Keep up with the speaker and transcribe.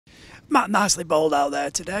Matt, nicely bowled out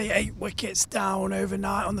there today. 8 wickets down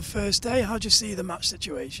overnight on the first day. How do you see the match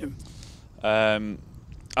situation?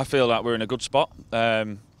 I feel like we're in a good spot.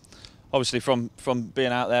 Obviously, from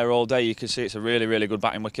being out there all day, you can see it's a really good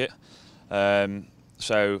batting wicket.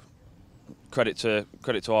 So credit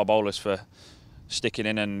to our bowlers for sticking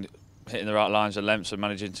in and hitting the right lines and lengths and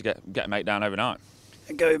managing to get a mate down overnight.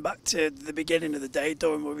 And going back to the beginning of the day,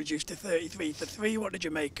 Durham were reduced to 33 for 3. What did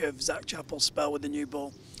you make of Zach Chappell's spell with the new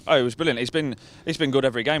ball? Oh, it was brilliant. He's been good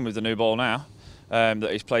every game with the new ball now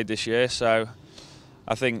that he's played this year. So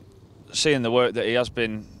I think seeing the work that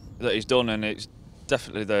he's done, and it's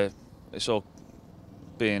definitely it's all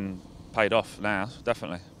being paid off now,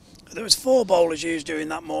 definitely. There was 4 bowlers used during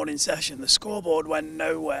that morning session. The scoreboard went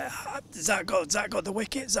nowhere. Zach got the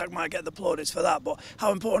wicket. Zach might get the plaudits for that, but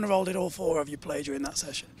how important a role did all 4 of you play during that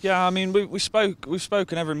session? Yeah, I mean, we've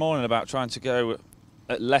spoken every morning about trying to go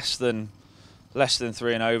at less than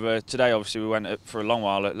 3 and over. Today, obviously, we went for a long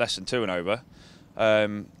while at less than 2 and over,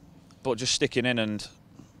 but just sticking in and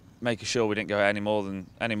making sure we didn't go any more than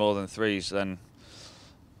 3s. Then,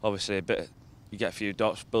 obviously, you get a few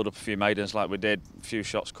dots, build up a few maidens like we did, a few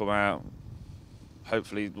shots come out.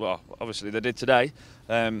 Hopefully, well, obviously they did today,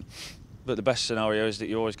 but the best scenario is that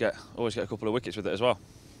you always get a couple of wickets with it as well.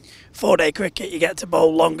 4-day cricket, you get to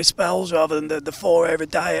bowl longer spells rather than the 4-over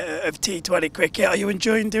diet of T20 cricket. Are you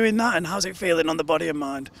enjoying doing that, and how's it feeling on the body and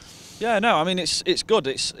mind? Yeah, no, I mean it's good.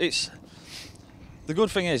 It's the good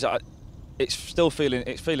thing is it's still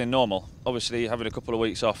feeling normal. Obviously, having a couple of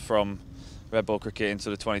weeks off from red ball cricket into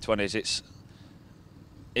the 2020s,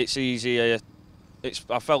 it's easier.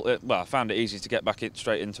 I found it easy to get back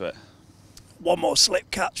straight into it. One more slip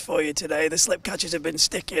catch for you today. The slip catches have been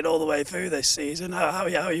sticking all the way through this season. How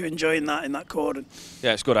are you enjoying that in that cordon?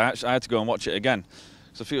 Yeah, it's good. I had to go and watch it again.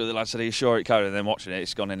 So a few of the lads said, "Are you sure it carried?" And then watching it,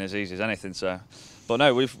 it's gone in as easy as anything. So, but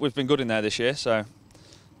no, we've been good in there this year. So,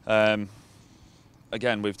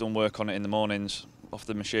 again, we've done work on it in the mornings off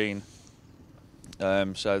the machine.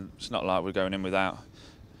 So it's not like we're going in without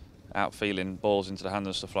feeling balls into the hand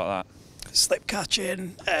and stuff like that. Slip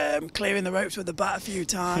catching, clearing the ropes with the bat a few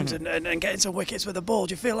times, and getting some wickets with the ball.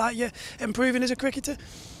 Do you feel like you're improving as a cricketer?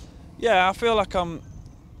 Yeah, I feel like I'm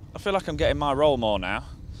getting my role more now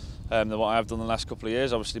than what I've done the last couple of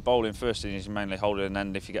years. Obviously, bowling first innings, you mainly holding an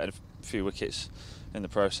end. If you get a few wickets in the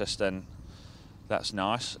process, then that's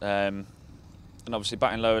nice. And obviously,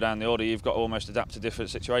 batting lower down the order, you've got to almost adapt to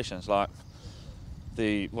different situations. Like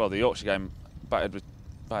the Yorkshire game, batted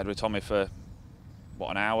with Tommy for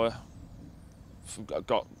an hour.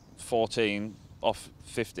 Got 14 off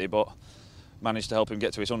 50, but managed to help him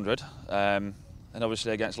get to his 100. And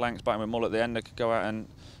obviously against Lancs, batting with Mull at the end, I could go out and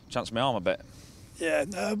chance my arm a bit.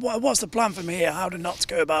 Yeah. What's the plan from here? How to not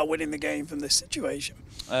go about winning the game from this situation?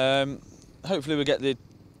 Hopefully we get the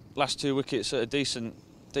last 2 wickets at a decent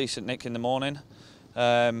nick in the morning,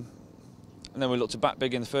 and then we look to bat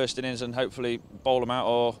big in the first innings and hopefully bowl them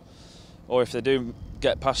out, or if they do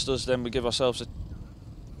get past us, then we give ourselves a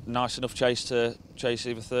nice enough chase to chase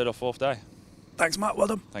either 3rd or 4th day. Thanks, Matt. Well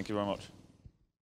done. Thank you very much.